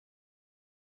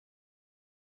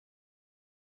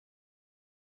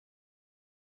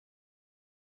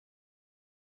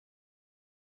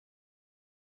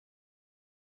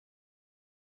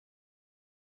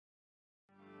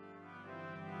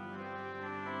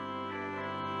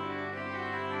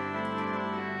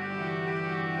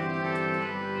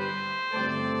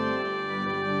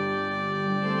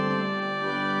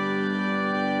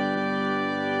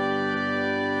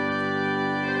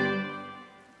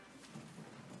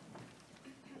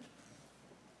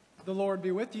The Lord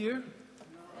be with you.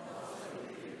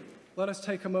 Let us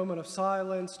take a moment of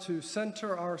silence to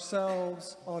center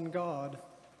ourselves on God.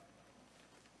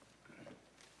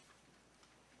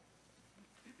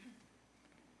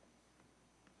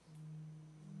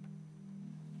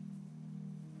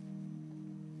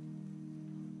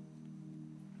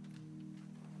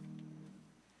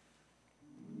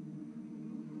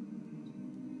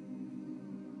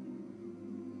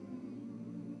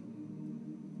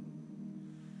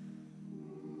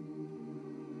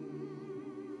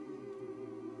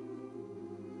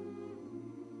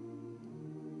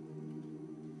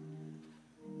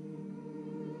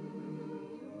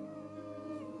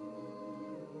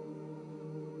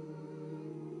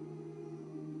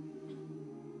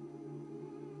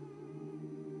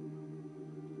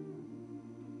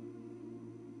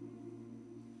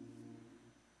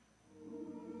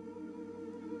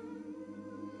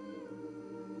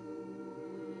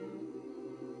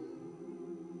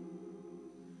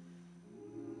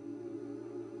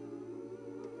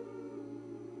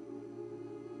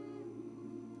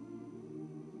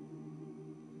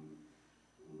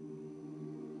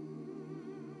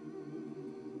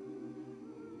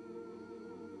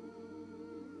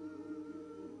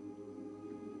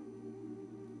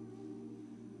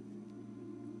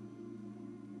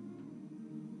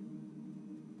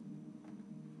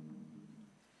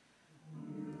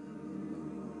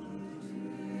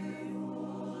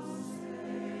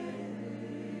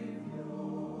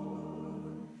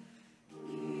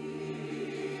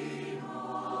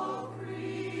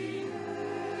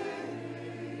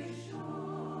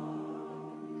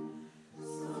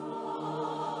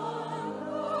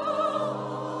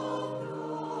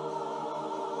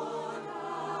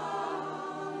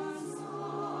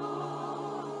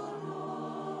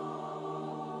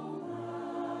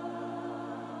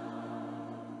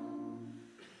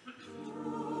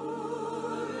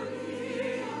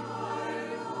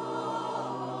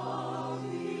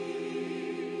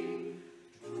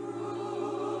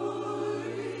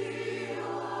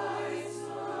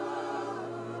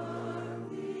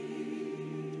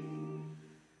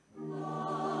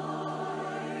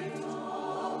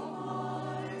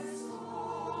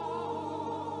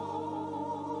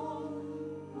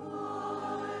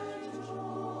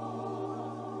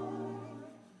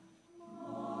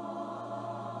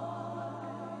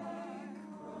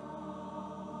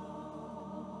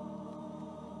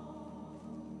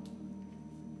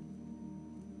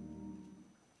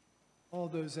 All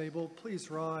those able,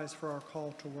 please rise for our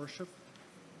call to worship.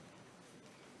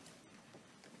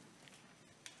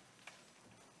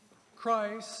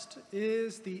 Christ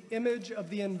is the image of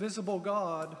the invisible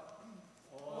God.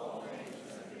 All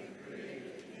things have been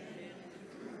created in him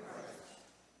through Christ.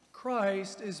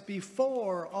 Christ is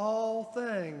before all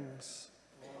things.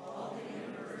 All the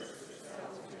universe is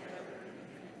held together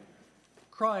in him.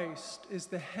 Christ is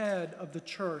the head of the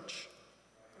church.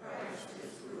 Christ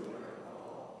is ruler of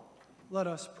all. Let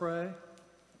us pray.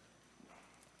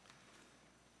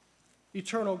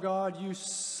 Eternal God, you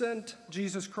sent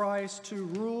Jesus Christ to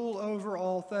rule over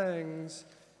all things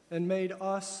and made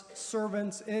us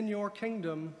servants in your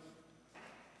kingdom.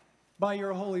 By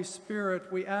your Holy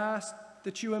Spirit, we ask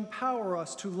that you empower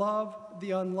us to love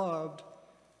the unloved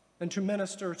and to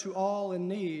minister to all in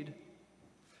need.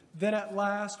 Then at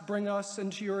last bring us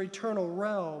into your eternal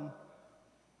realm,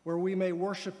 where we may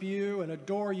worship you and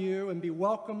adore you and be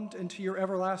welcomed into your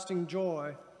everlasting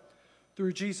joy.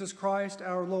 Through Jesus Christ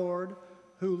our Lord,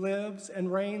 who lives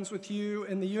and reigns with you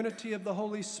in the unity of the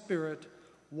Holy Spirit,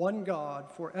 one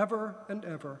God, forever and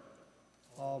ever.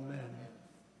 Amen.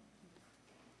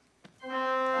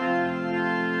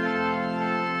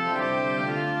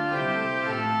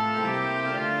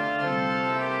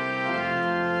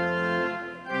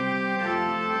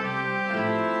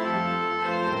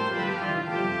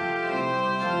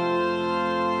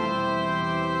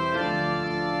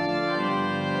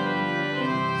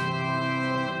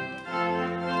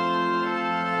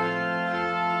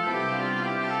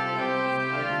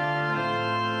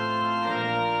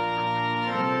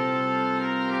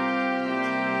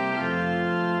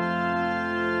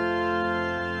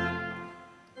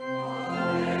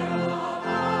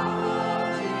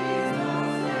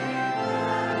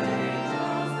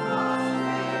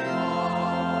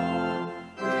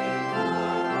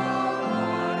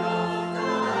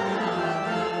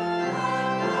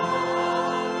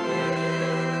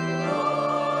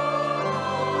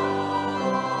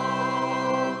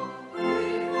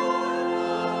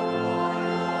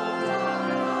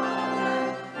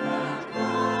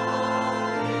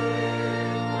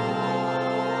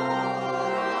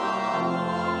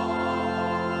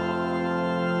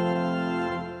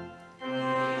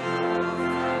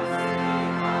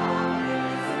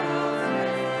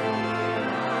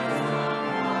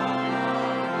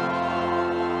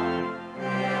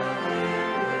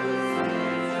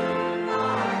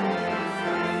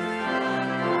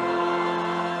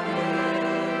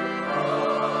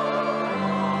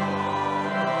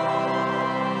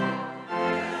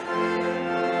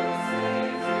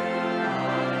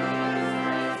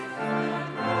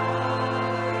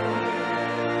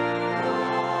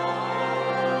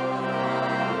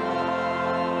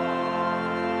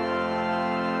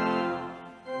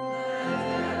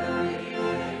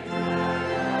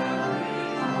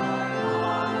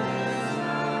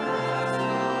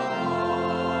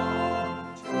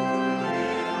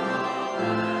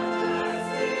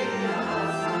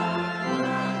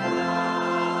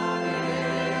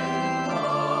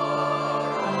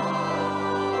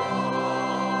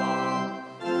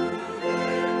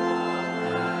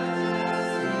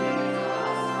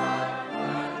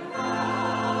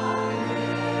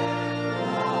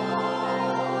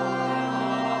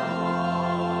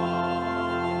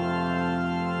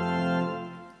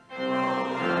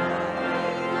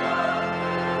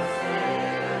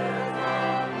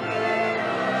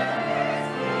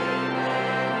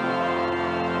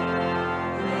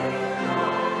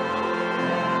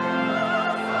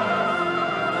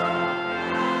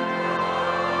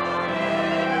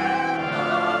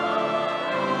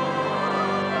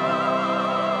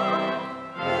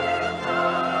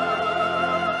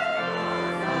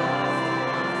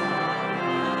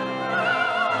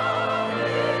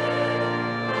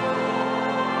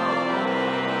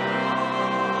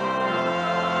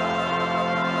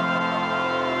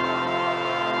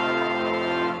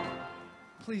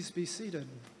 Please be seated.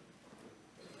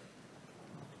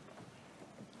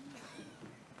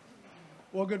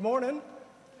 Well, good morning.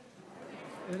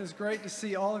 It is great to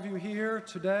see all of you here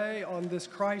today on this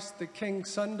Christ the King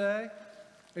Sunday.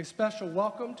 A special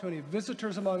welcome to any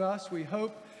visitors among us. We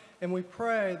hope and we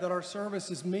pray that our service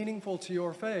is meaningful to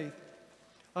your faith.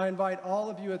 I invite all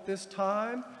of you at this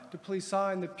time to please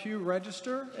sign the pew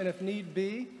register, and if need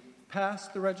be, pass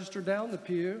the register down the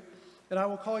pew. And I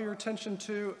will call your attention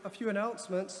to a few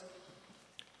announcements.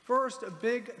 First, a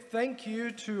big thank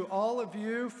you to all of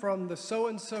you from the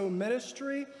So-and-So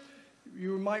Ministry.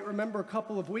 You might remember a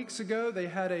couple of weeks ago, they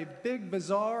had a big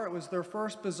bazaar. It was their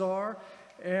first bazaar,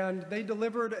 and they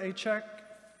delivered a check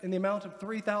in the amount of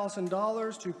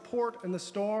 $3,000 to Port in the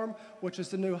Storm, which is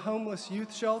the new homeless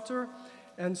youth shelter.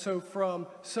 And so from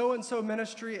So-and-So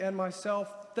Ministry and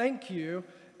myself, thank you,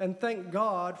 and thank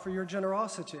God for your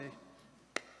generosity.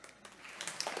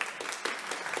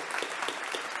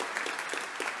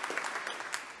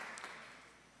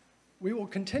 We will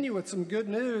continue with some good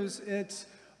news. It's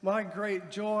my great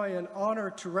joy and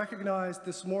honor to recognize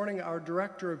this morning our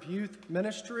Director of Youth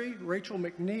Ministry, Rachel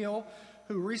McNeil,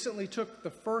 who recently took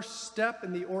the first step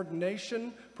in the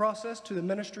ordination process to the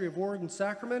Ministry of Word and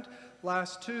Sacrament.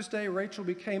 Last Tuesday, Rachel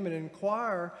became an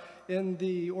inquirer in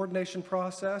the ordination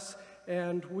process,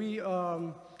 and we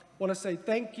want to say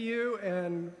thank you,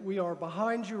 and we are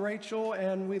behind you, Rachel,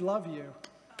 and we love you.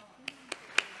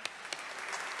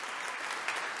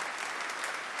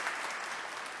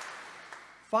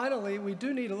 Finally, we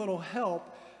do need a little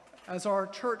help. As our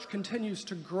church continues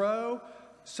to grow,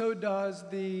 so does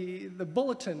the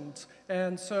bulletins.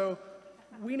 And so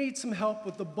we need some help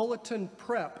with the bulletin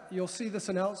prep. You'll see this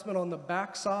announcement on the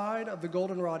back side of the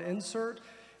goldenrod insert,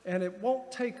 and it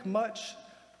won't take much,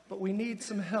 but we need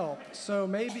some help. So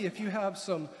maybe if you have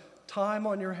some time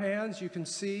on your hands, you can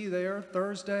see there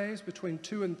Thursdays between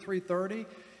 2 and 3:30.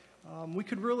 We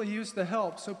could really use the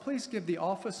help, so please give the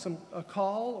office a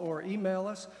call or email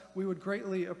us. We would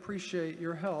greatly appreciate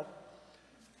your help.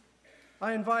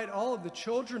 I invite all of the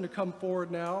children to come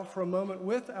forward now for a moment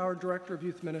with our Director of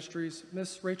Youth Ministries,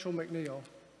 Miss Rachel McNeil.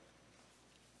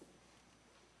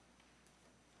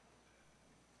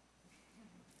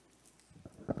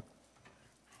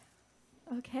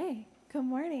 Okay, good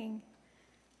morning.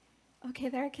 Okay,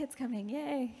 there are kids coming,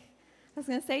 yay. I was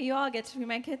gonna say you all get to be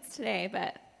my kids today,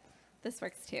 but this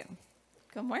works too.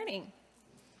 Good morning.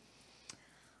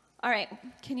 All right,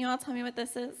 can you all tell me what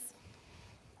this is?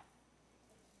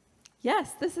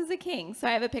 Yes, this is a king. So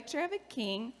I have a picture of a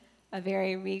king, a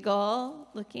very regal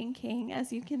looking king,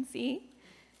 as you can see.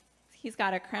 He's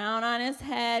got a crown on his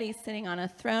head, he's sitting on a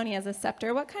throne, he has a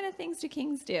scepter. What kind of things do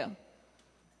kings do?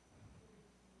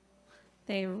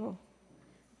 They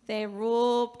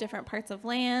rule different parts of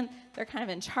land. They're kind of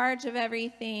in charge of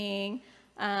everything.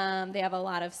 They have a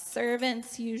lot of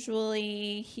servants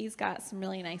usually. He's got some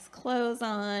really nice clothes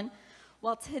on.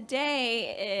 Well,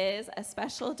 today is a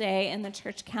special day in the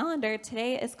church calendar.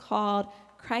 Today is called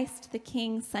Christ the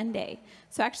King Sunday.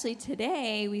 So actually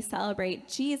today we celebrate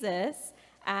Jesus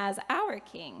as our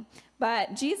king.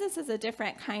 But Jesus is a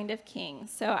different kind of king.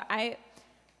 So I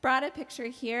brought a picture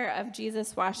here of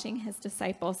Jesus washing his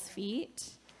disciples'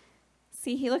 feet.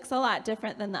 See, he looks a lot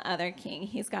different than the other king.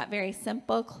 He's got very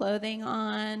simple clothing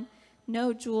on,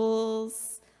 no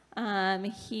jewels.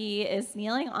 He is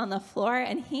kneeling on the floor,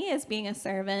 and he is being a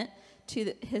servant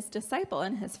to his disciple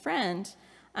and his friend.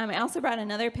 I also brought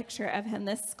another picture of him.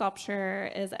 This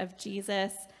sculpture is of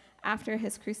Jesus after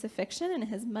his crucifixion, and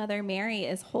his mother Mary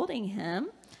is holding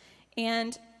him.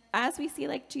 And as we see,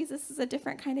 like, Jesus is a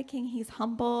different kind of king. He's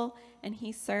humble, and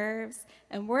he serves,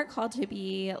 and we're called to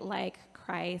be like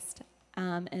Christ,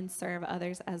 and serve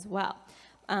others as well.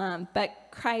 But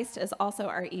Christ is also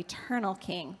our eternal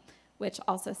king, which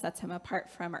also sets him apart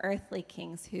from earthly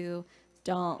kings who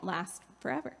don't last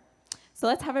forever. So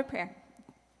let's have a prayer.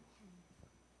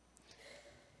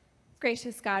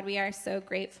 Gracious God, we are so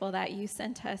grateful that you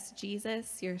sent us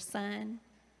Jesus, your son,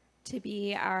 to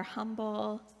be our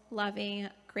humble, loving,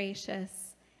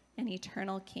 gracious, and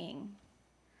eternal king.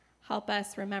 Help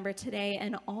us remember today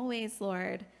and always,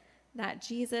 Lord, that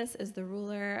Jesus is the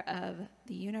ruler of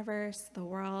the universe, the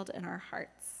world, and our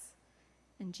hearts.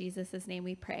 In Jesus' name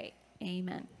we pray.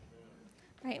 Amen.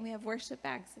 All right, and we have worship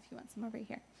bags if you want some over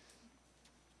here.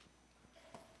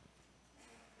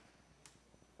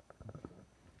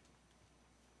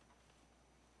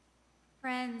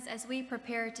 Friends, as we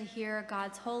prepare to hear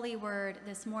God's holy word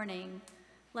this morning,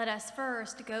 let us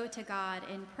first go to God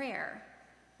in prayer.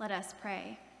 Let us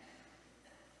pray.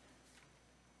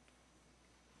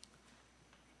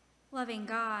 Loving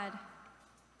God,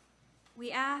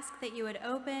 we ask that you would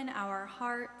open our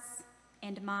hearts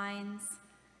and minds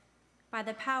by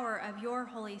the power of your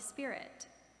Holy Spirit,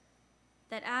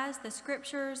 that as the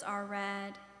scriptures are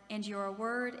read and your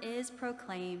word is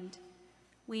proclaimed,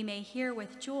 we may hear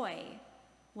with joy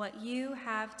what you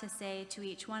have to say to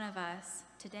each one of us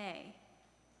today.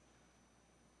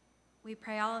 We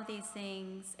pray all of these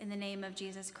things in the name of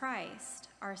Jesus Christ,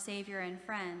 our Savior and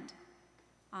friend.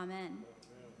 Amen.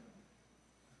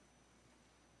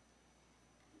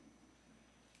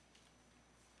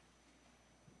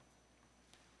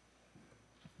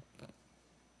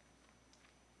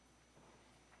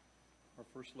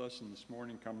 Our first lesson this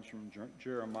morning comes from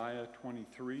Jeremiah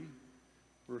 23,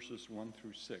 verses 1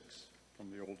 through 6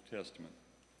 from the Old Testament.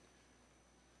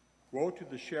 Woe to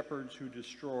the shepherds who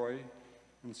destroy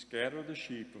and scatter the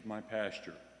sheep of my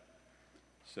pasture,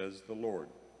 says the Lord.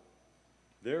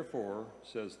 Therefore,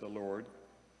 says the Lord,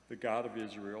 the God of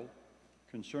Israel,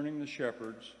 concerning the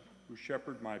shepherds who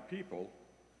shepherd my people,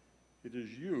 it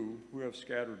is you who have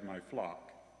scattered my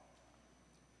flock,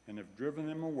 and have driven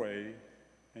them away,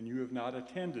 and you have not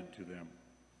attended to them.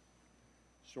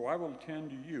 So I will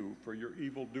attend to you for your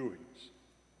evil doings,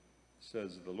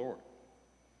 says the Lord.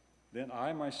 Then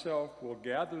I myself will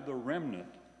gather the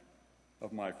remnant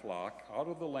of my flock out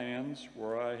of the lands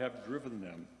where I have driven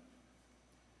them,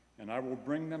 and I will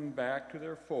bring them back to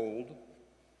their fold,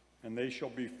 and they shall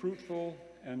be fruitful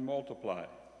and multiply.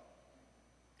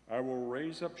 I will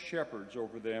raise up shepherds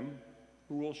over them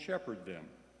who will shepherd them,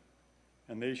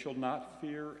 and they shall not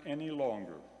fear any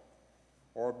longer,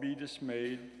 or be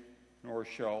dismayed, nor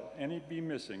shall any be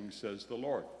missing, says the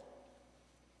Lord.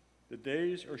 The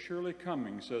days are surely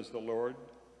coming, says the Lord,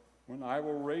 when I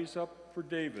will raise up for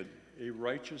David a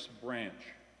righteous branch,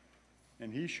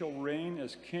 and he shall reign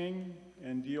as king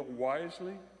and deal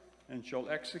wisely, and shall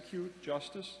execute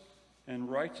justice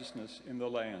and righteousness in the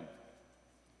land.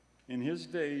 In his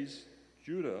days,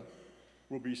 Judah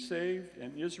will be saved,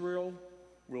 and Israel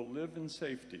will live in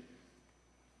safety.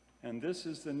 And this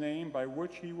is the name by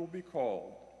which he will be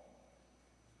called,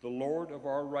 the Lord of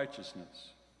our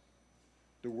righteousness.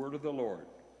 The word of the Lord.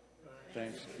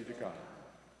 Thanks be to God.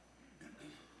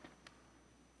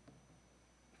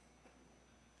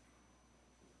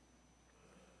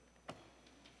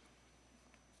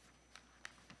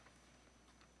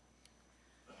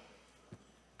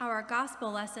 Our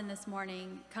gospel lesson this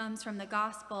morning comes from the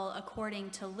Gospel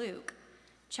according to Luke,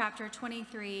 chapter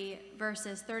 23,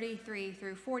 verses 33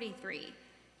 through 43,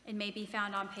 and may be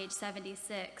found on page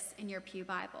 76 in your Pew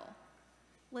Bible.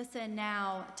 Listen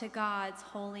now to God's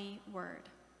holy word.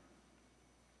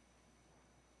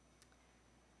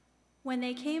 When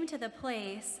they came to the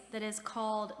place that is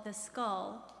called the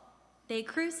Skull, they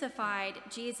crucified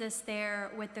Jesus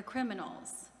there with the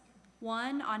criminals,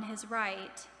 one on his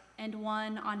right and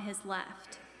one on his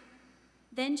left.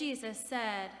 Then Jesus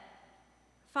said,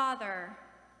 "Father,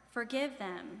 forgive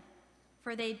them,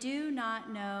 for they do not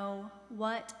know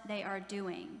what they are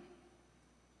doing."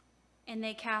 And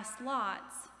they cast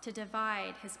lots to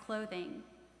divide his clothing.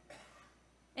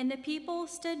 And the people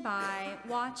stood by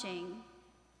watching,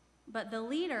 but the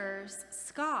leaders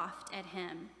scoffed at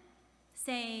him,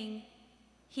 saying,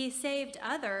 "He saved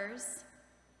others.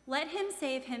 Let him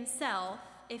save himself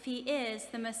if he is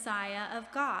the Messiah of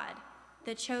God,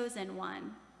 the chosen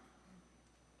one."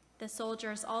 The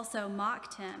soldiers also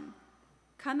mocked him,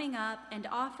 coming up and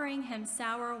offering him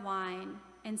sour wine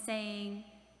and saying,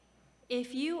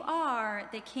 "If you are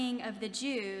the King of the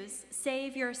Jews,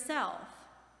 save yourself."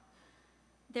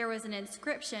 There was an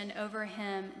inscription over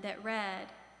him that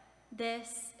read,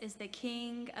 "This is the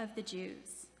King of the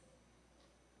Jews."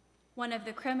 One of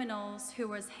the criminals who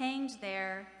was hanged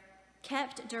there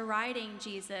kept deriding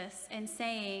Jesus and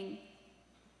saying,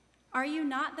 "Are you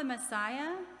not the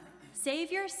Messiah?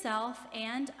 Save yourself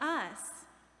and us."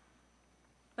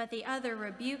 But the other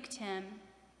rebuked him,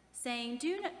 saying,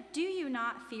 Do you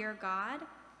not fear God,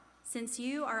 since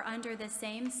you are under the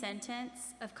same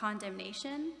sentence of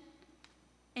condemnation?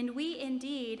 And we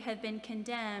indeed have been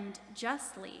condemned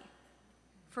justly,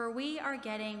 for we are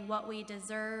getting what we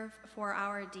deserve for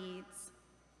our deeds.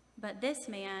 But this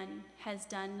man has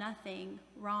done nothing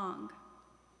wrong.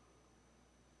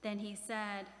 Then he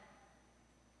said,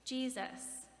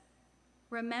 "Jesus,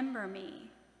 remember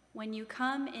me when you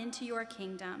come into your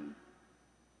kingdom."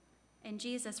 And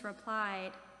Jesus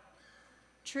replied,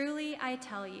 "Truly I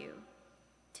tell you,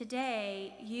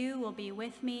 today you will be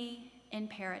with me in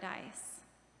paradise."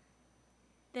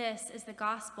 This is the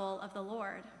gospel of the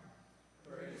Lord.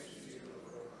 Praise to you,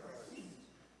 Lord Christ.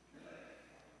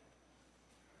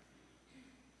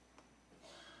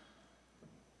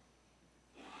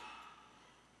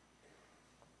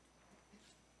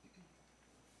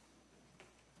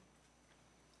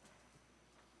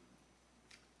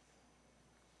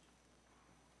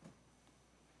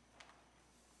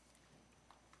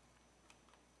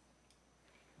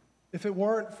 If it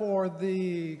weren't for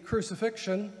the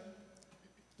crucifixion,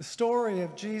 the story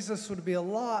of Jesus would be a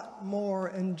lot more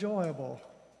enjoyable.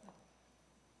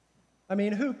 I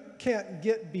mean, who can't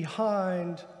get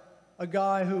behind a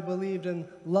guy who believed in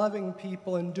loving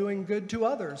people and doing good to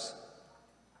others?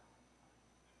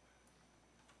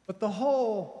 But the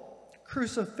whole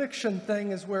crucifixion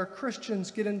thing is where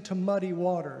Christians get into muddy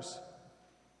waters.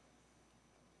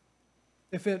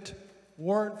 If it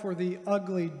weren't for the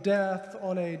ugly death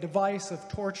on a device of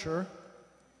torture,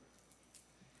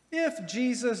 if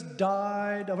Jesus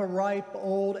died of a ripe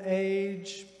old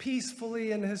age,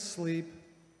 peacefully in his sleep,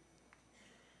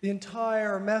 the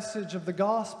entire message of the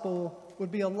gospel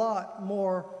would be a lot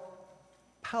more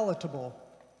palatable.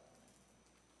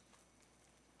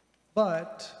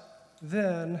 But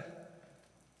then,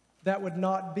 that would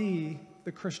not be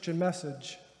the Christian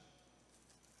message.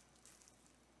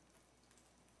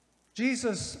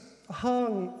 Jesus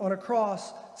hung on a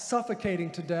cross,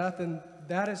 suffocating to death, and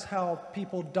that is how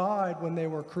people died when they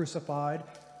were crucified.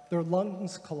 Their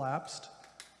lungs collapsed.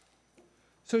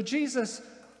 So Jesus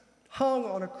hung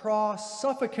on a cross,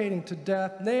 suffocating to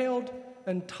death, nailed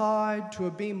and tied to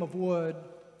a beam of wood.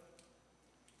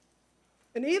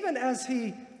 And even as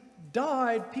he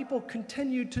died, people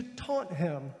continued to taunt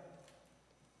him.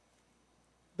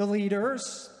 The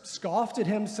leaders scoffed at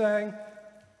him, saying,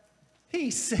 "He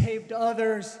saved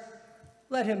others.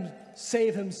 Let him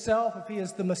save himself if he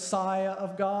is the Messiah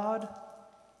of God."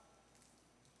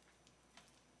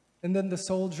 And then the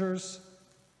soldiers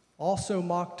also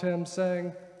mocked him,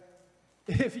 saying,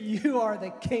 "If you are the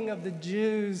King of the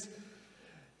Jews,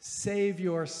 save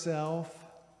yourself."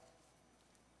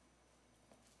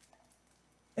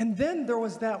 And then there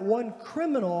was that one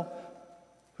criminal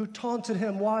who taunted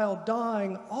him while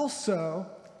dying also.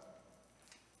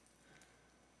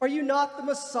 "Are you not the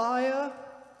Messiah?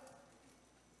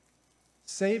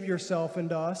 Save yourself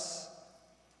and us."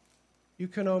 You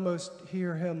can almost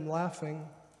hear him laughing.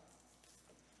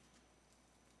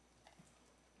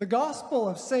 The Gospel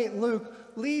of St.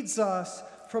 Luke leads us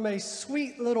from a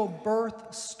sweet little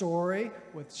birth story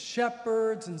with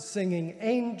shepherds and singing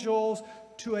angels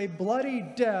to a bloody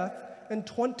death in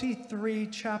 23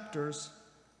 chapters.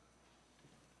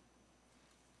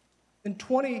 In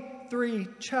 23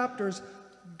 chapters,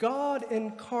 God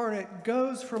incarnate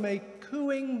goes from a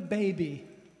cooing baby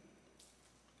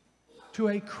to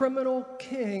a criminal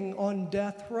king on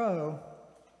death row.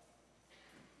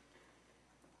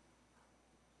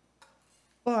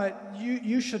 But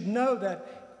you should know that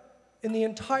in the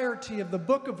entirety of the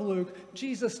book of Luke,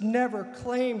 Jesus never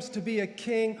claims to be a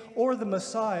king or the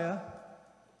Messiah.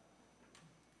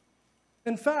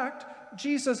 In fact,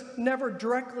 Jesus never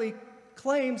directly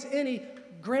claims any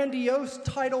grandiose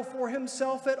title for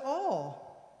himself at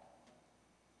all.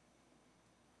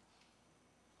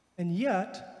 And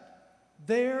yet,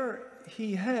 there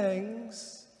he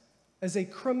hangs as a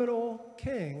criminal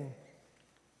king.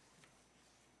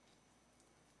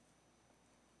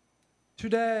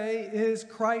 Today is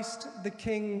Christ the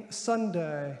King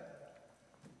Sunday.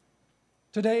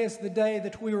 Today is the day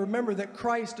that we remember that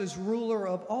Christ is ruler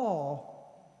of all.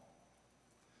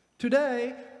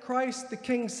 Today, Christ the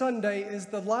King Sunday is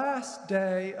the last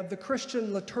day of the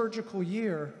Christian liturgical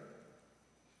year.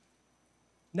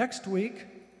 Next week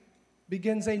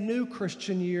begins a new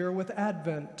Christian year with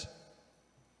Advent.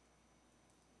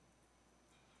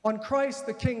 On Christ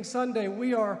the King Sunday,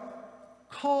 we are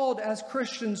called as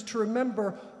Christians to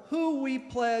remember who we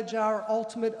pledge our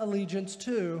ultimate allegiance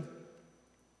to.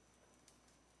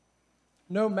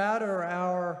 No matter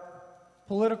our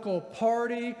political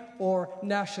party or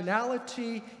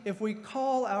nationality, if we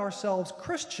call ourselves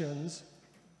Christians,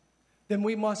 then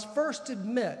we must first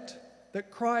admit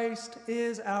that Christ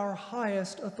is our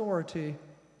highest authority.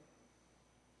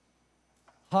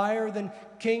 Higher than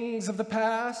kings of the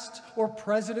past or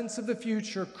presidents of the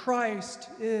future, Christ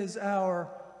is our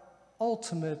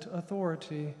ultimate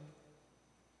authority.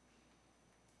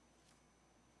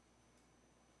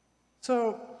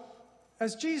 So,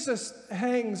 as Jesus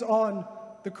hangs on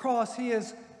the cross, he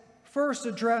is first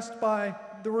addressed by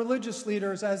the religious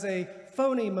leaders as a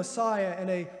phony Messiah and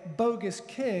a bogus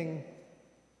king.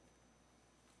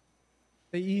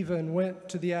 They even went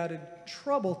to the added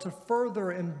trouble to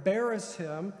further embarrass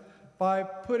him by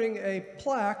putting a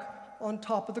plaque on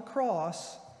top of the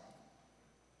cross,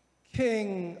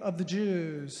 "King of the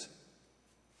Jews."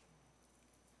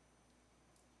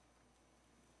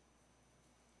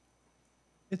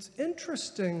 It's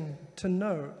interesting to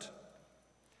note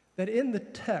that in the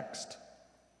text,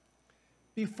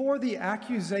 before the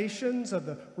accusations of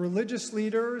the religious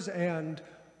leaders and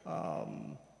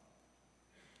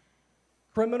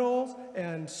Criminals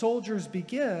and soldiers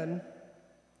begin,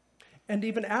 and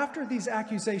even after these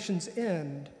accusations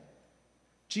end,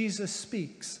 Jesus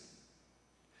speaks.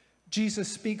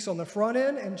 Jesus speaks on the front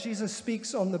end, and Jesus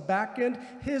speaks on the back end.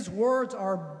 His words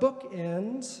are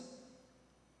bookends.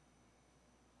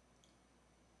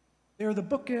 They're the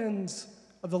bookends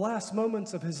of the last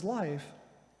moments of his life.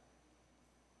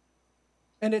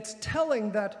 And it's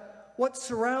telling that what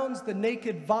surrounds the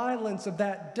naked violence of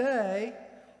that day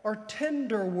are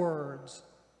tender words.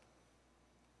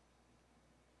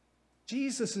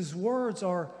 Jesus' words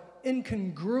are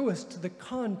incongruous to the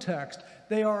context.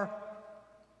 They are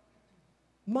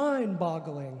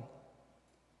mind-boggling.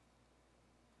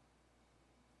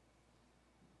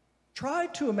 Try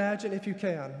to imagine, if you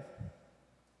can,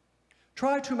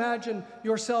 try to imagine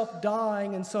yourself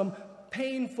dying in some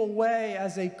painful way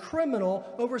as a criminal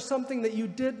over something that you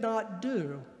did not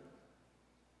do.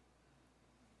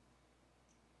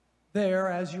 There,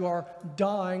 as you are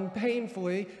dying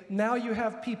painfully, now you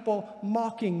have people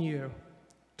mocking you,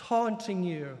 taunting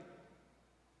you.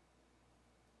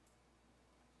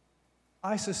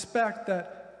 I suspect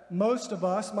that most of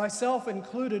us, myself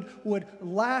included, would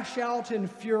lash out in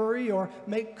fury or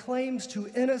make claims to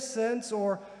innocence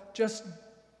or just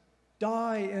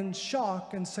die in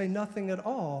shock and say nothing at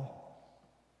all.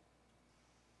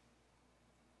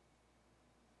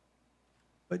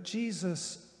 But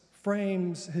Jesus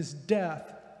frames his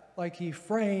death like he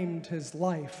framed his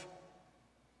life.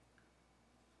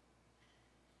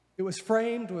 It was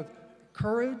framed with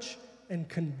courage and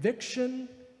conviction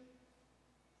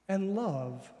and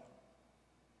love.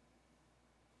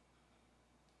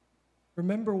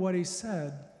 Remember what he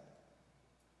said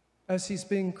as he's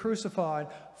being crucified.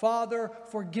 Father,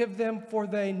 forgive them, for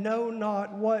they know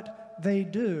not what they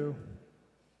do.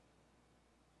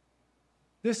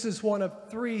 This is one of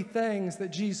three things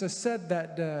that Jesus said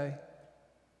that day.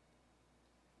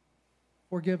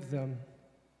 Forgive them.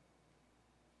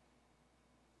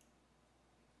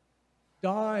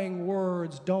 Dying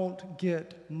words don't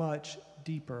get much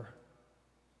deeper.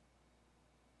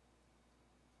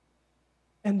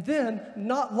 And then,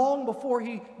 not long before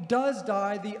he does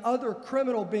die, the other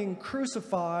criminal being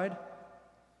crucified,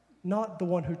 not the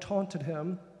one who taunted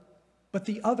him, but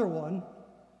the other one,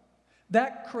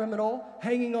 that criminal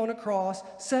hanging on a cross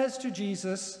says to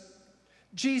Jesus,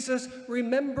 Jesus,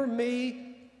 remember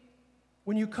me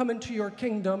when you come into your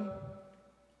kingdom.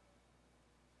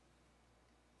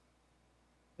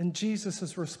 And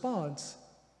Jesus' response,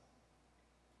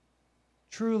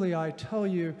 truly I tell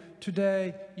you,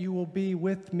 today you will be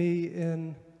with me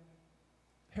in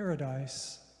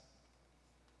paradise.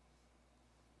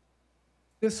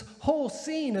 This whole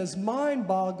scene is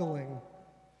mind-boggling.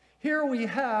 Here we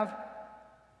have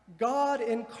God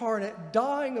incarnate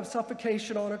dying of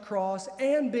suffocation on a cross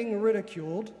and being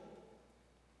ridiculed.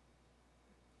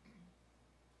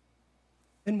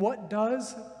 And what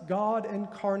does God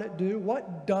incarnate do?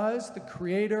 What does the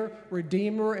creator,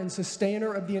 redeemer, and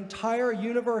sustainer of the entire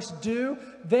universe do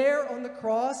there on the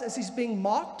cross as he's being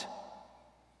mocked?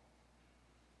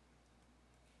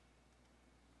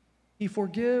 He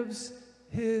forgives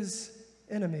his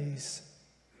enemies,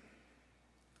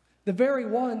 the very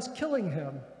ones killing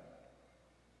him.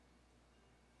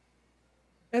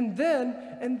 And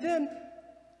then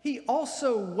he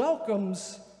also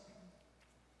welcomes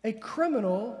a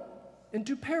criminal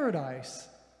into paradise.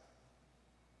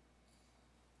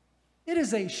 It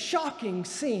is a shocking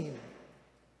scene.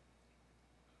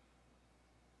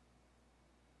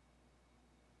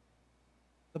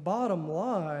 The bottom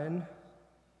line,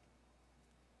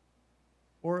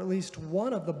 or at least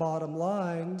one of the bottom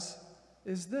lines,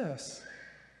 is this.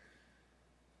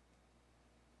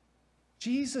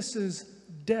 Jesus'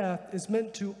 death is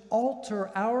meant to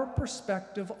alter our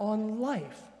perspective on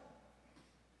life.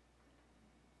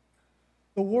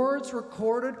 The words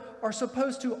recorded are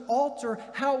supposed to alter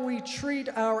how we treat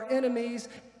our enemies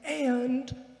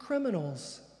and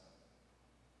criminals.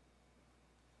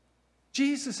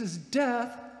 Jesus'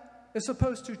 death is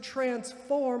supposed to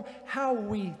transform how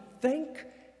we think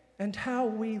and how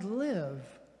we live.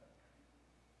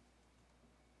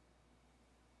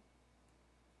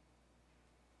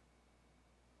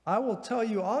 I will tell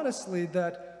you honestly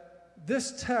that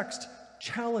this text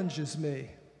challenges me.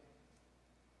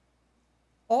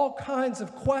 All kinds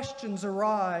of questions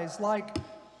arise, like,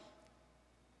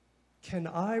 can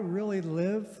I really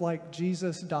live like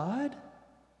Jesus died?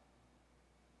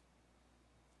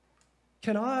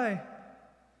 Can I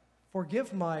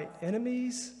forgive my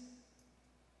enemies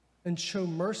and show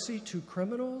mercy to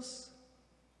criminals?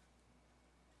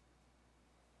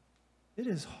 It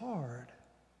is hard.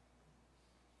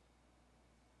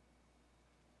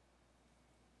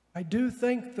 I do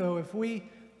think, though, if we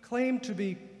claim to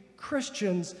be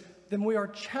Christians, then we are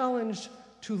challenged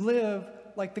to live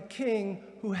like the King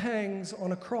who hangs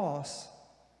on a cross.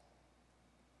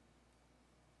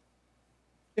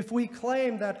 If we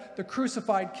claim that the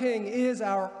crucified King is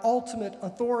our ultimate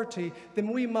authority, then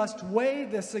we must weigh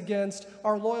this against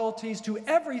our loyalties to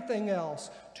everything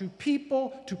else, to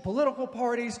people, to political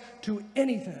parties, to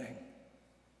anything.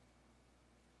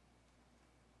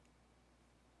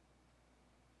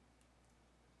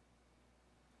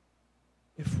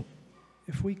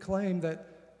 If we claim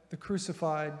that the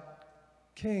crucified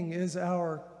King is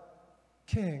our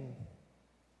King,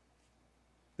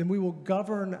 then we will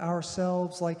govern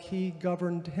ourselves like he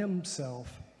governed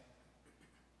himself.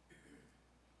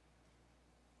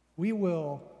 We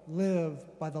will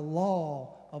live by the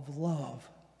law of love.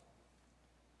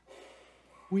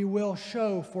 We will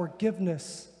show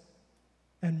forgiveness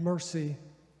and mercy.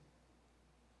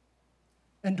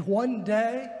 And one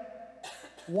day,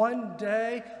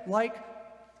 like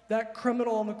that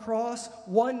criminal on the cross,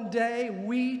 one day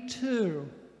we too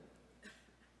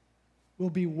will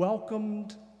be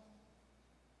welcomed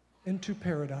into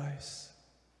paradise.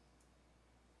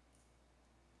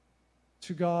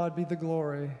 To God be the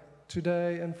glory,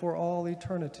 today and for all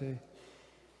eternity.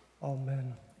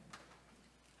 Amen.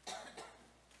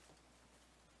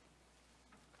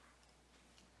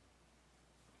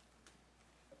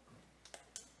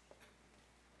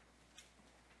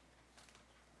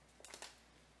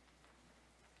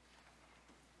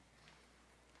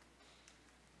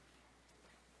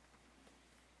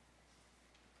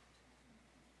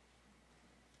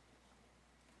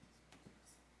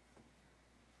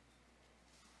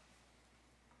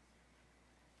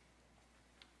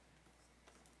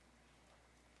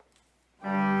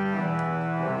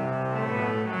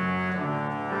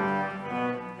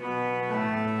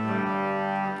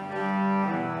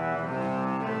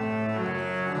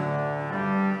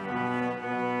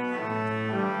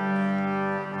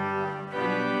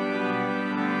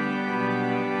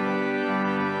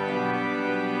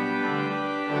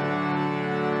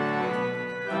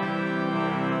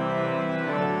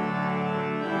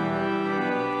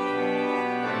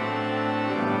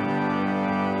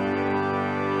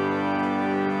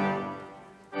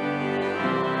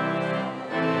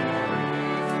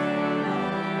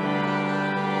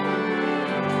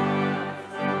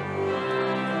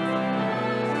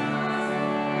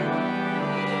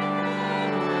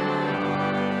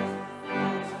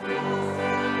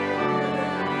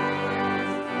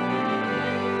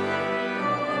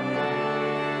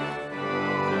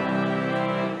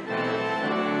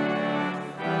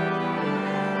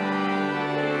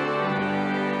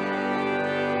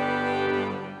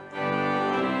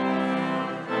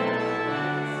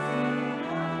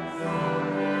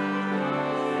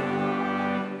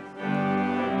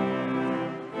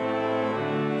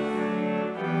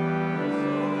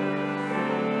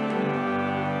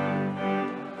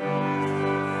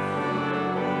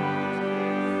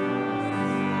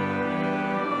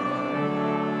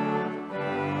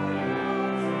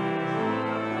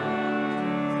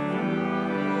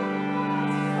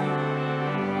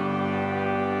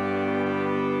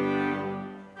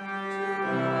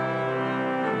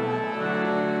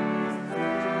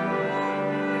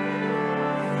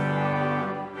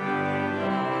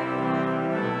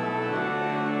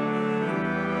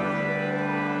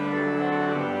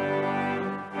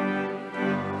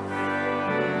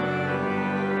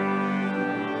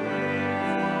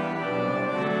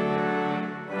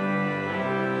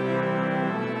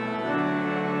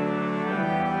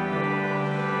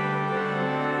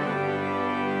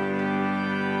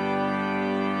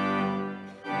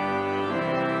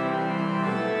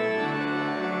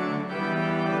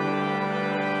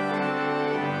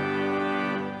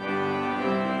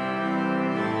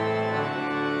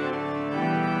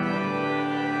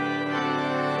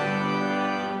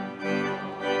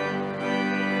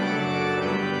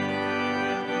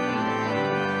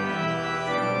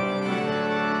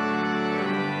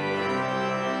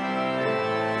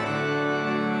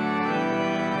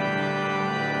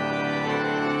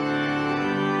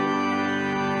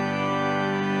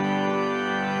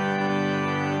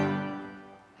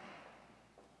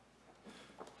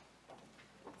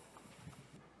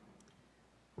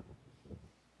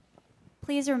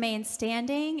 Please remain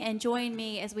standing and join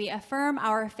me as we affirm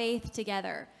our faith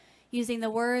together, using the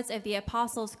words of the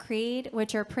Apostles' Creed,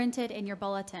 which are printed in your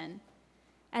bulletin.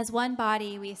 As one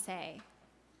body, we say,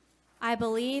 I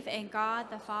believe in God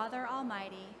the Father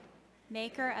Almighty,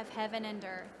 maker of heaven and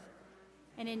earth,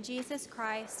 and in Jesus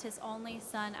Christ, his only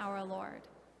Son, our Lord,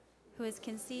 who is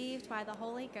conceived by the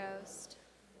Holy Ghost,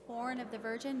 born of the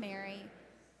Virgin Mary,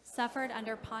 suffered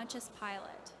under Pontius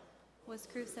Pilate, was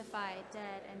crucified,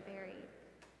 dead, and buried.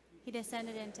 He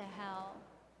descended into hell.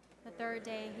 The third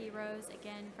day he rose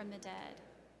again from the dead.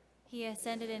 He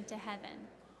ascended into heaven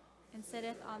and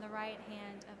sitteth on the right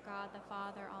hand of God the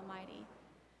Father Almighty.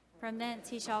 From thence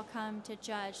he shall come to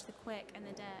judge the quick and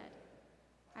the dead.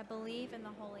 I believe in the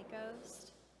Holy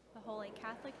Ghost, the Holy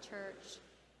Catholic Church,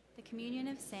 the communion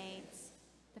of saints,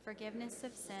 the forgiveness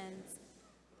of sins,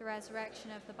 the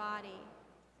resurrection of the body,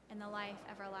 and the life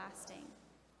everlasting.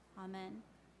 Amen.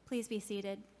 Please be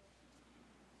seated.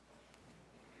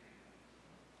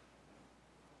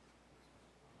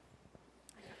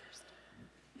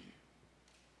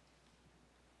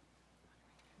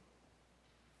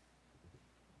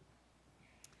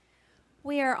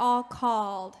 We are all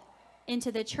called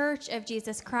into the Church of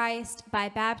Jesus Christ by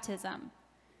baptism.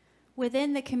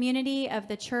 Within the community of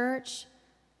the church,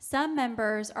 some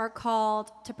members are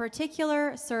called to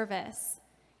particular service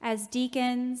as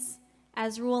deacons,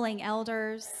 as ruling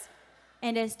elders,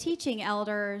 and as teaching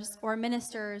elders or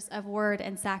ministers of word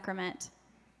and sacrament.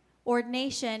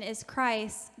 Ordination is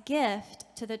Christ's gift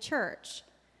to the church,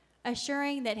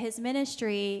 assuring that his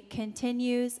ministry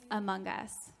continues among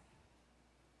us.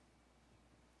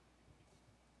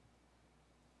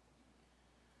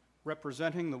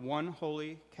 Representing the one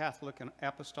holy Catholic and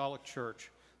Apostolic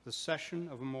Church, the session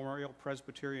of Memorial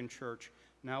Presbyterian Church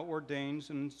now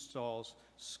ordains and installs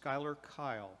Skylar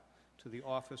Kyle to the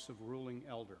office of ruling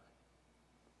elder.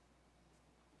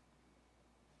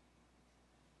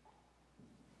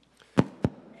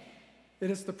 It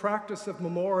is the practice of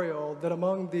Memorial that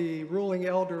among the ruling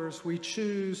elders we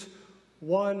choose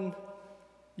one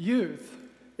youth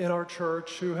in our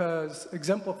church who has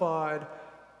exemplified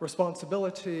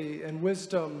responsibility and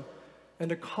wisdom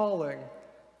and a calling.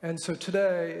 And so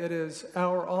today it is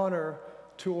our honor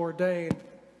to ordain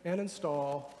and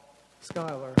install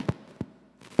Skylar.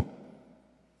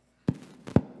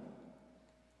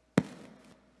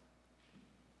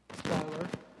 Skylar.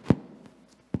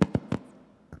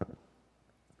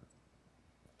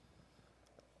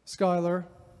 Skylar,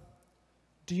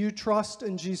 do you trust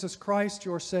in Jesus Christ,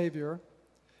 your Savior?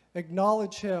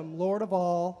 Acknowledge him, Lord of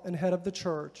all and head of the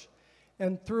church,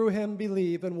 and through him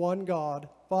believe in one God,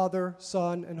 Father,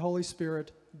 Son, and Holy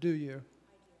Spirit, do you?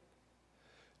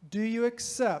 Do you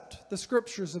accept the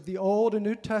scriptures of the Old and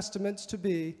New Testaments to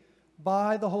be,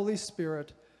 by the Holy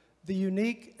Spirit, the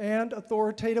unique and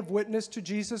authoritative witness to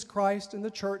Jesus Christ in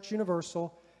the Church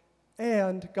Universal,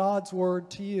 and God's word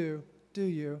to you, do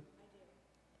you?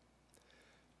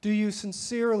 Do you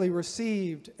sincerely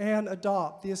receive and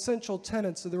adopt the essential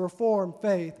tenets of the Reformed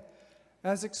faith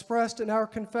as expressed in our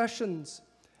confessions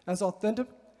as authentic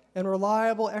and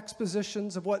reliable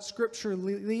expositions of what Scripture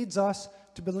leads us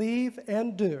to believe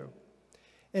and do?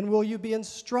 And will you be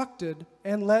instructed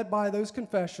and led by those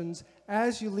confessions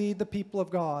as you lead the people of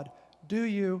God? Do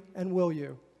you and will you? I do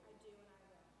and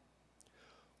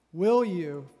I will. Will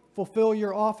you fulfill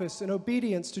your office in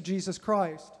obedience to Jesus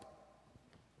Christ?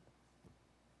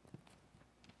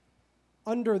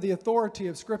 Under the authority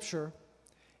of Scripture,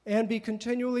 and be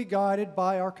continually guided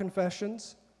by our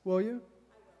confessions, will you? I will.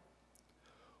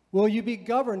 Will you be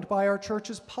governed by our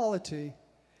church's polity,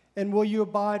 and will you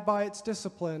abide by its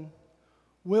discipline?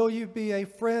 Will you be a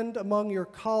friend among your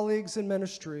colleagues in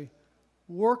ministry,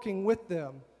 working with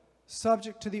them,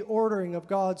 subject to the ordering of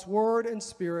God's word and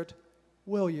spirit?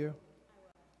 Will you?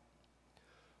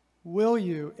 I will. Will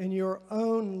you, in your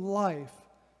own life,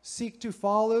 seek to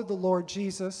follow the Lord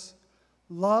Jesus,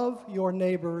 love your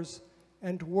neighbors,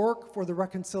 and work for the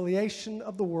reconciliation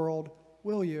of the world?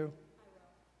 Will you? I will.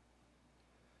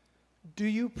 Do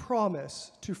you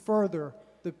promise to further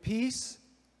the peace,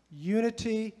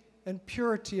 unity, and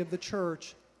purity of the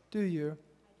church? Do you? I do.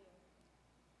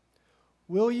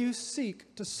 Will you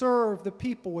seek to serve the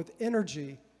people with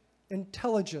energy,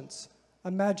 intelligence,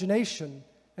 imagination,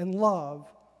 and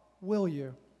love? Will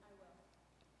you?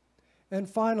 I will. And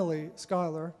finally,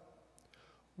 Skylar,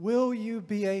 will you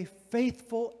be a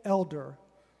faithful elder,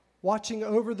 watching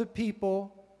over the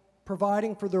people,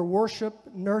 providing for their worship,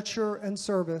 nurture, and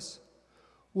service?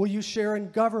 Will you share in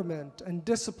government and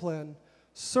discipline,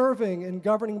 serving in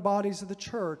governing bodies of the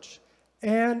church,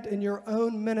 and in your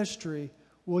own ministry?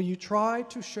 Will you try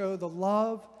to show the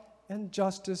love and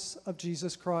justice of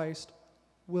Jesus Christ?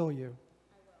 Will you?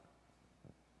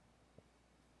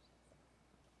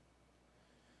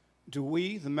 Do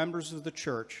we, the members of the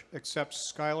church, accept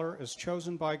Skylar as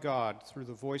chosen by God through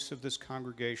the voice of this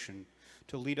congregation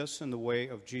to lead us in the way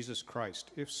of Jesus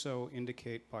Christ? If so,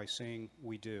 indicate by saying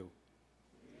we do.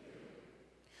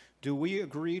 Do we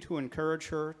agree to encourage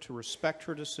her, to respect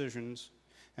her decisions,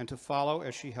 and to follow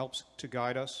as she helps to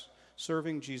guide us,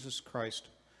 serving Jesus Christ,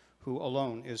 who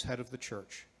alone is head of the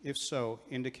church? If so,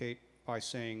 indicate by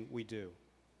saying, "We do."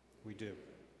 We do.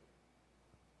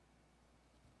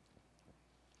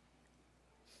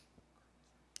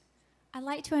 I'd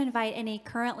like to invite any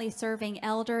currently serving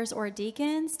elders or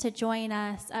deacons to join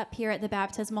us up here at the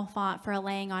baptismal font for a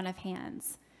laying on of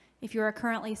hands, if you are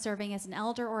currently serving as an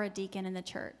elder or a deacon in the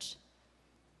church.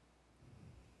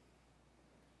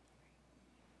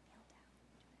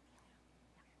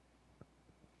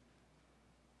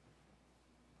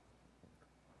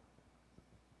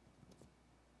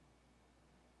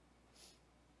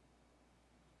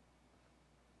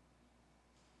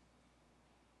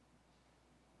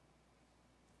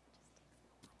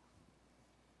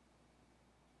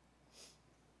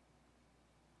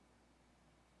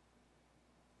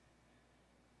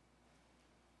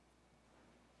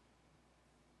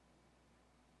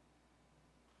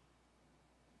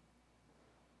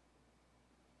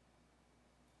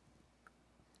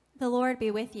 The Lord be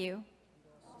with you.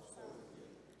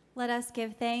 Let us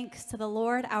give thanks to the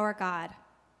Lord our God.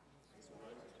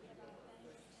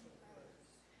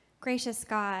 Gracious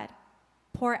God,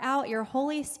 pour out your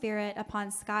Holy Spirit upon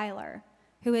Skylar,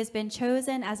 who has been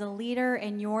chosen as a leader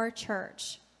in your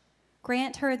church.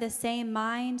 Grant her the same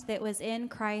mind that was in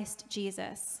Christ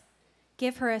Jesus.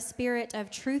 Give her a spirit of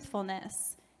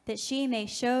truthfulness, that she may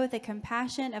show the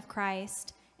compassion of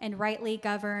Christ and rightly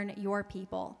govern your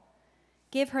people.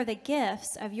 Give her the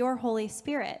gifts of your Holy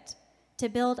Spirit to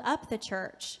build up the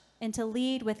church and to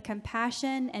lead with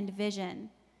compassion and vision.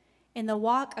 In the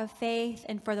walk of faith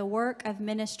and for the work of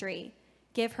ministry,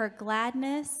 give her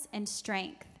gladness and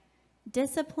strength,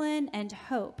 discipline and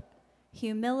hope,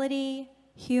 humility,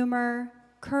 humor,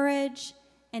 courage,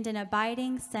 and an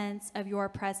abiding sense of your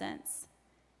presence.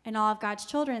 And all of God's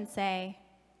children say,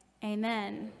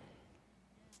 Amen.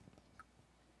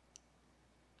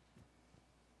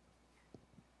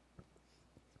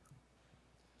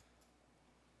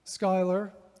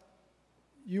 Skylar,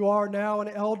 you are now an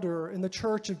elder in the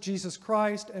Church of Jesus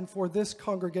Christ and for this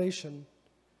congregation.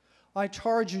 I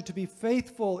charge you to be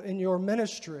faithful in your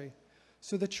ministry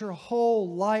so that your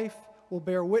whole life will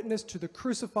bear witness to the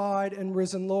crucified and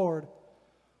risen Lord.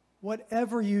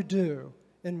 Whatever you do,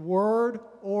 in word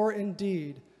or in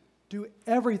deed, do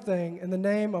everything in the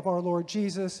name of our Lord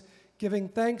Jesus, giving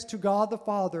thanks to God the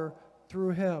Father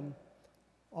through him.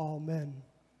 Amen.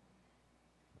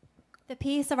 The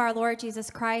peace of our Lord Jesus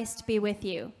Christ be with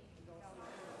you.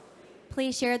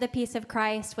 Please share the peace of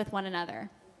Christ with one another.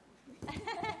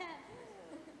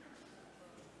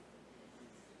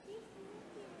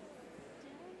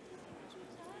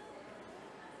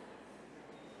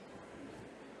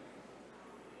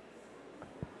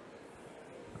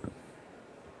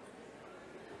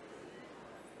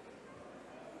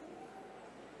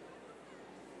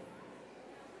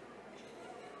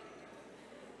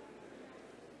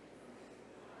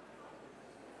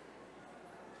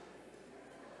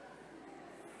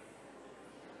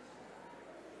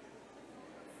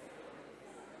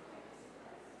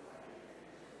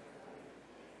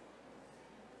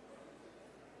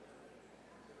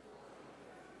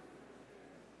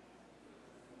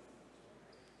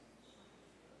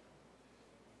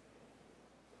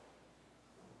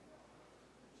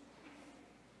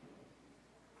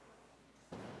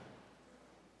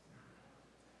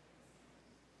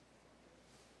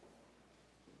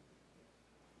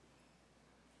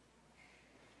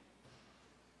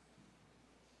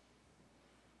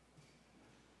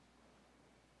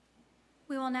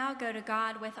 We will now go to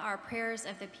God with our prayers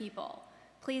of the people.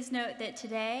 Please note that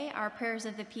today our prayers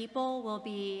of the people will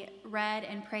be read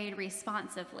and prayed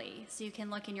responsively. So you can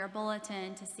look in your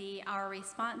bulletin to see our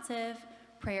responsive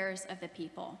prayers of the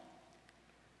people.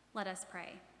 Let us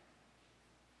pray.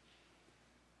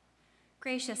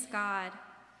 Gracious God,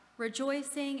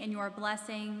 rejoicing in your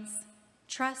blessings,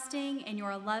 trusting in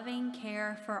your loving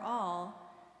care for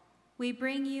all, we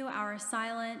bring you our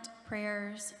silent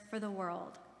prayers for the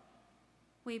world.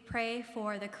 We pray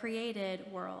for the created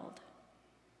world.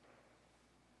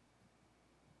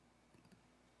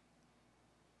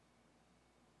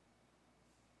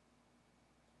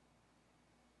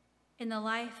 In the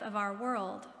life of our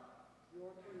world,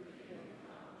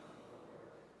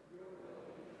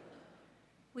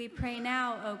 we pray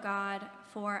now, O God,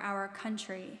 for our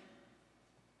country.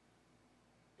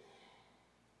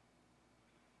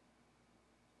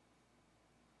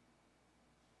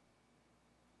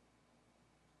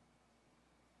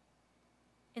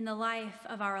 In the life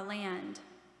of our land.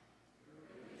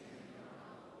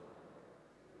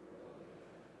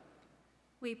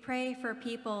 We pray for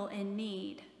people in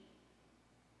need.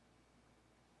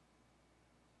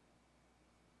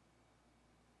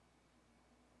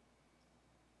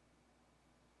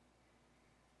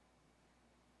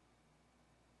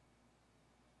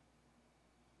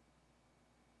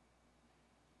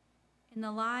 in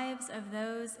the lives of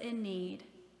those in need.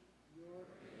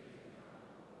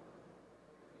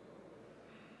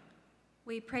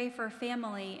 We pray for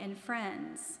family and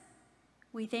friends.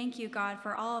 We thank you, God,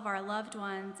 for all of our loved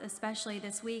ones, especially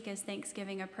this week as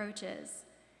Thanksgiving approaches.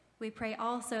 We pray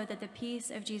also that the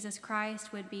peace of Jesus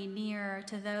Christ would be near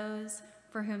to those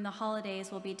for whom the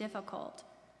holidays will be difficult,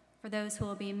 for those who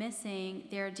will be missing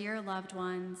their dear loved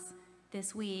ones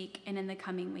this week and in the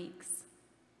coming weeks.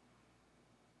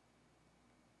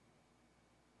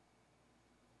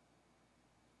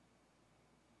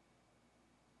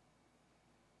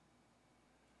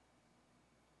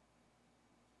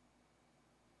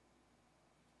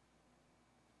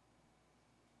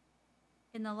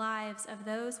 In the lives of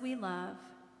those we love.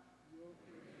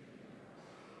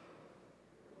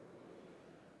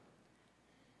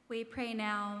 We pray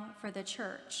now for the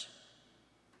church.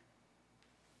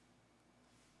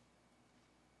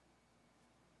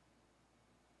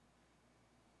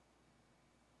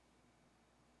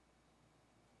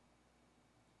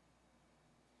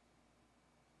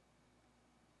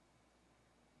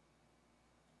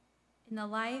 In the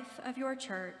life of your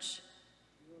church.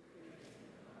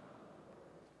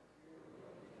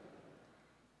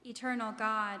 Eternal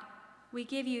God, we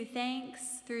give you thanks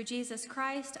through Jesus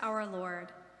Christ our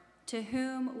Lord, to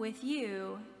whom with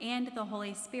you and the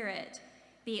Holy Spirit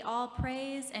be all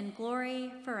praise and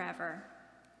glory forever.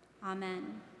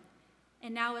 Amen.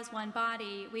 And now as one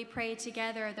body, we pray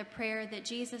together the prayer that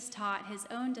Jesus taught his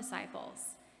own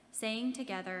disciples, saying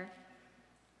together,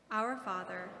 Our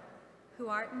Father, who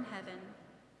art in heaven,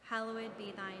 hallowed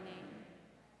be thy name.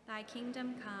 Thy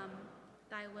kingdom come,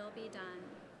 thy will be done,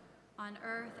 on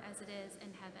earth as it is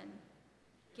in heaven.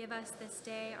 Give us this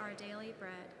day our daily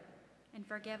bread, and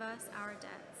forgive us our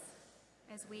debts,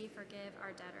 as we forgive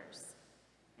our debtors.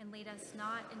 And lead us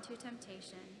not into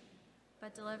temptation,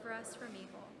 but deliver us from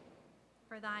evil.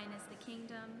 For thine is the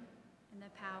kingdom, and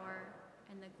the power,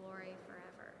 and the glory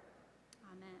forever.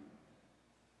 Amen.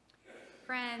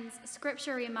 Friends,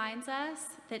 Scripture reminds us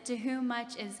that to whom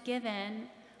much is given,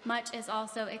 much is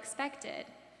also expected.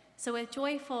 So with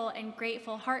joyful and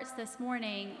grateful hearts this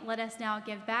morning, let us now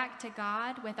give back to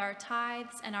God with our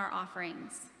tithes and our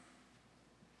offerings.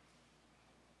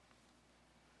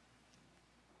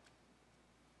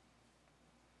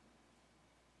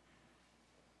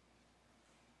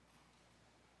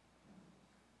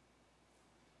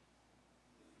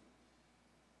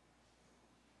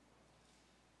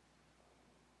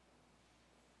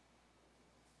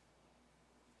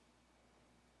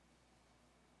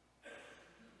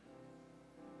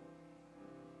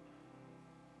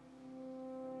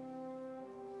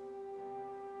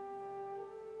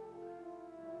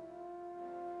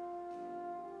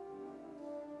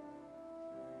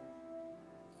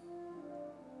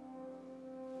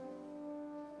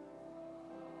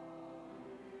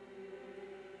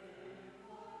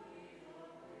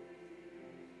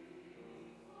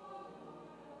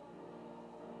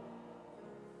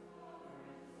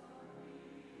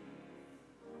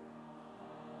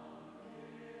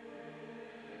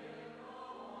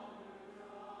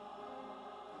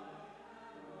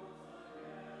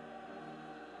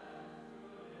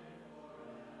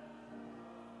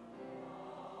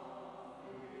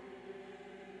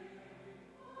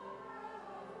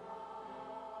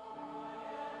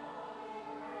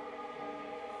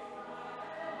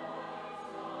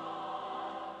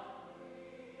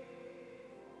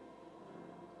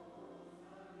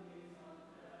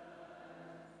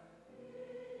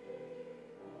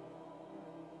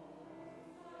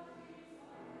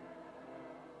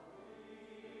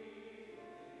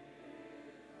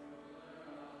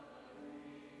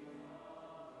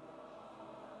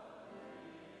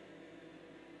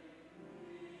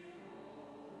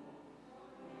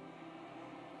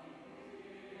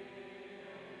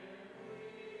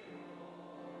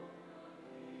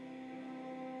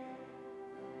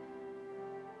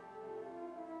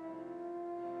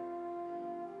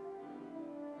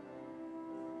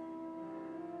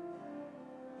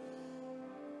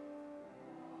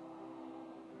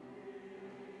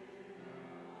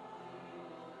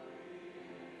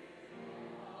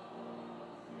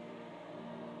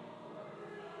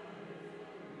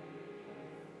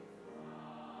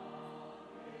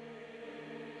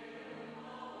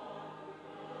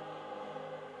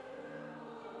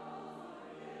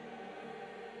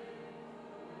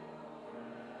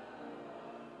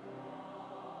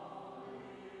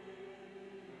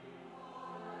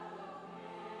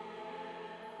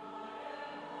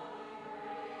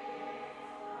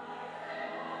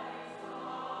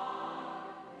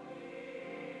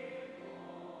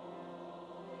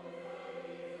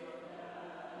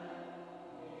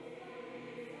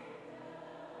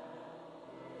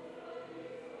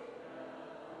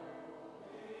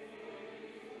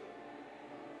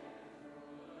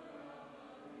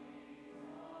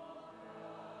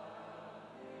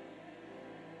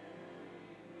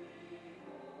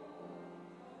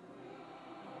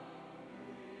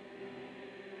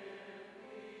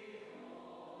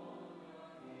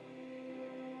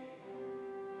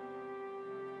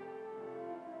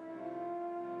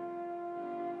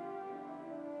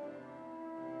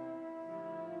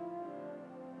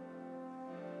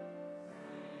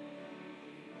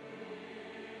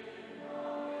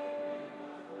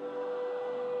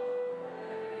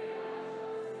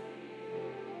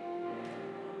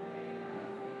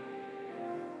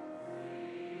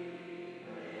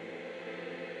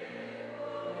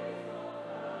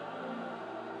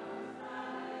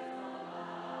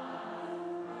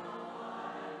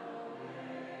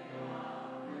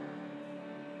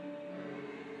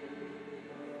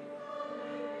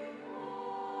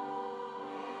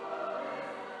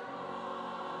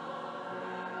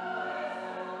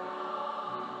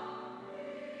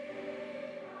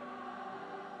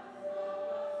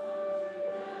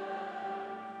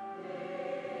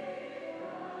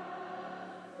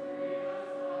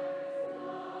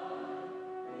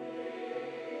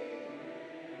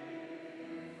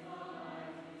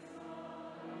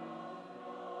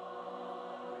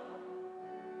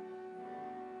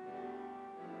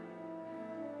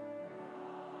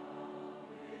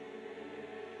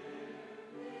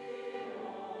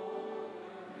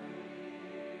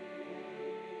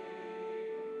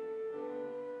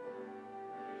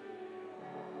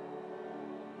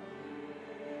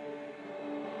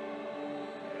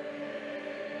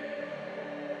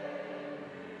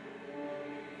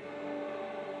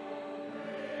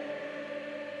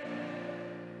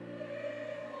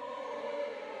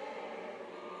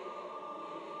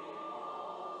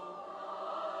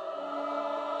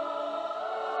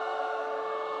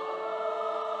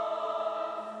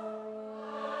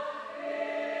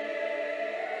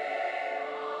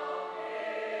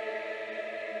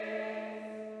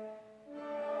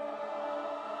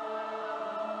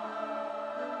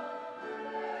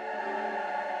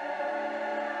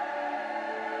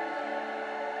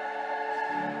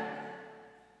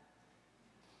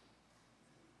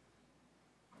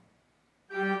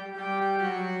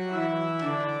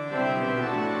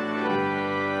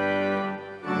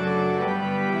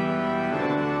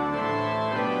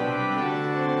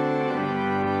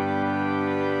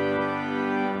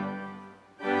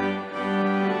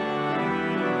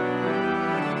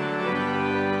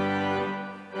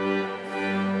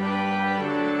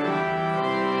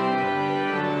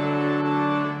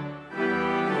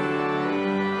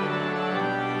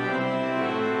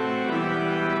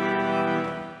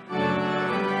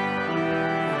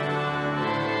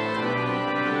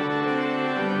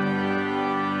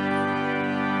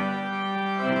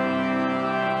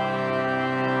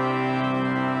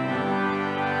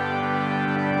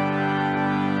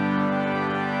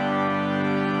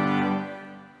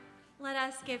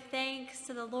 give thanks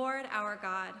to the Lord our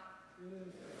God.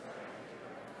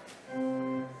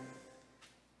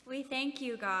 We thank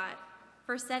you, God,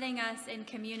 for setting us in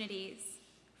communities,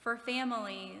 for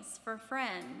families, for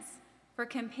friends, for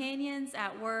companions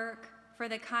at work, for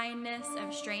the kindness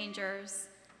of strangers,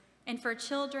 and for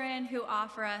children who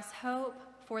offer us hope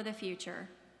for the future.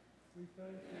 We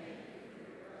thank you.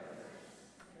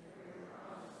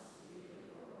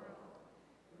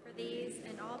 For these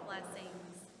and all blessings,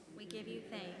 we give you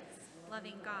thanks,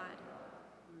 loving God,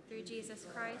 through Jesus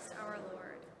Christ our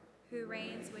Lord, who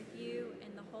reigns with you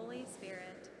in the Holy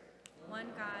Spirit, one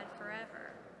God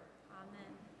forever.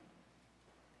 Amen.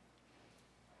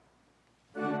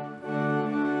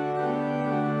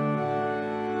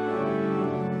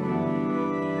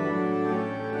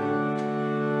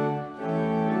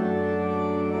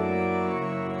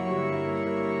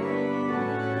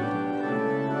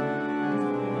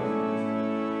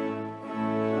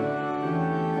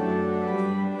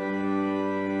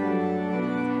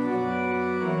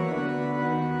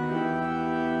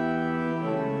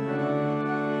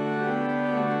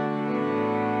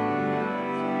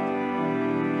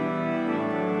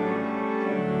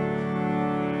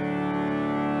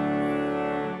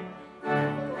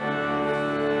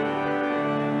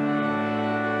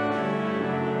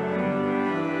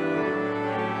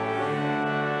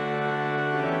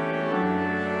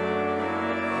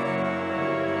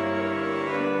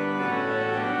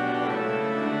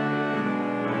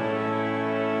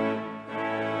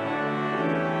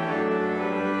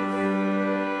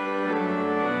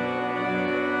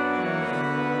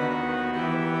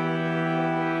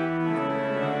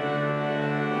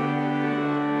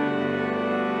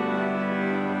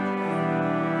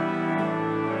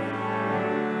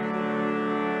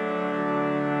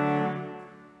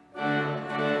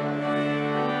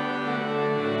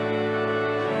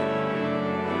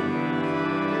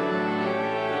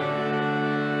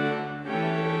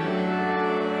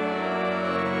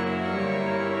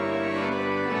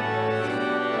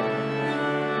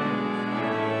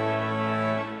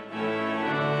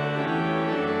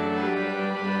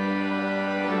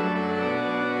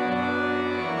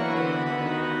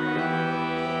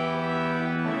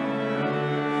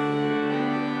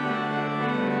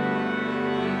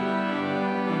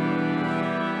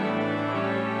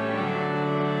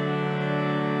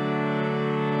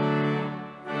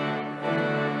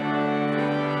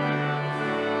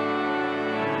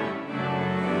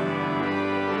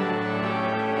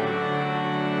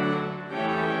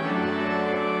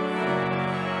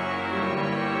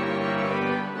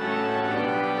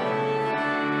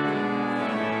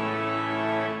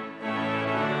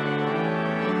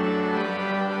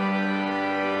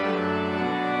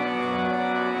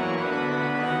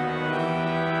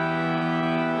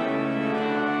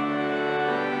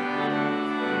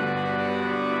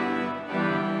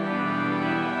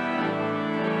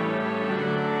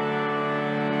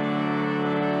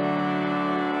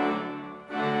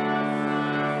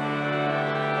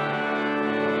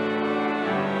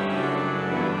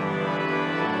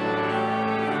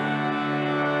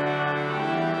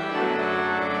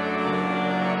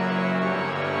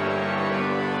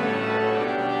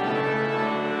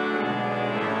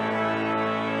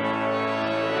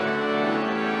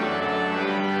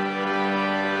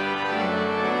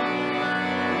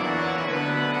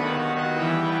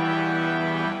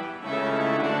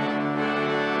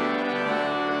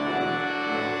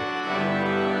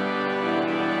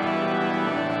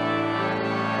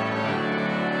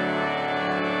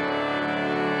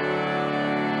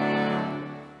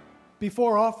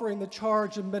 Before offering the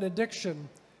charge and benediction,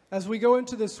 as we go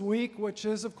into this week, which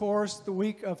is, of course, the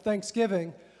week of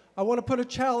Thanksgiving, I want to put a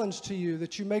challenge to you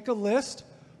that you make a list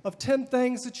of 10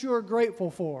 things that you are grateful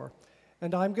for.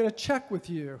 And I'm going to check with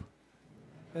you.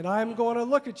 And I'm going to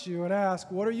look at you and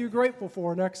ask, what are you grateful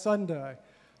for next Sunday?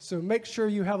 So make sure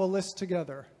you have a list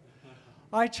together.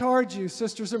 I charge you,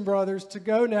 sisters and brothers, to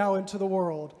go now into the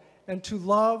world and to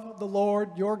love the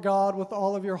Lord your God with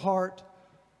all of your heart,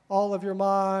 all of your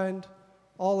mind,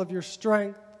 all of your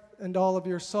strength, and all of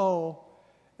your soul,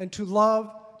 and to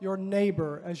love your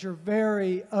neighbor as your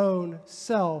very own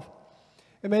self.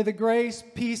 And may the grace,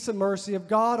 peace, and mercy of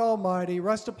God Almighty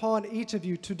rest upon each of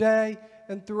you today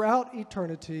and throughout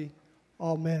eternity.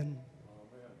 Amen.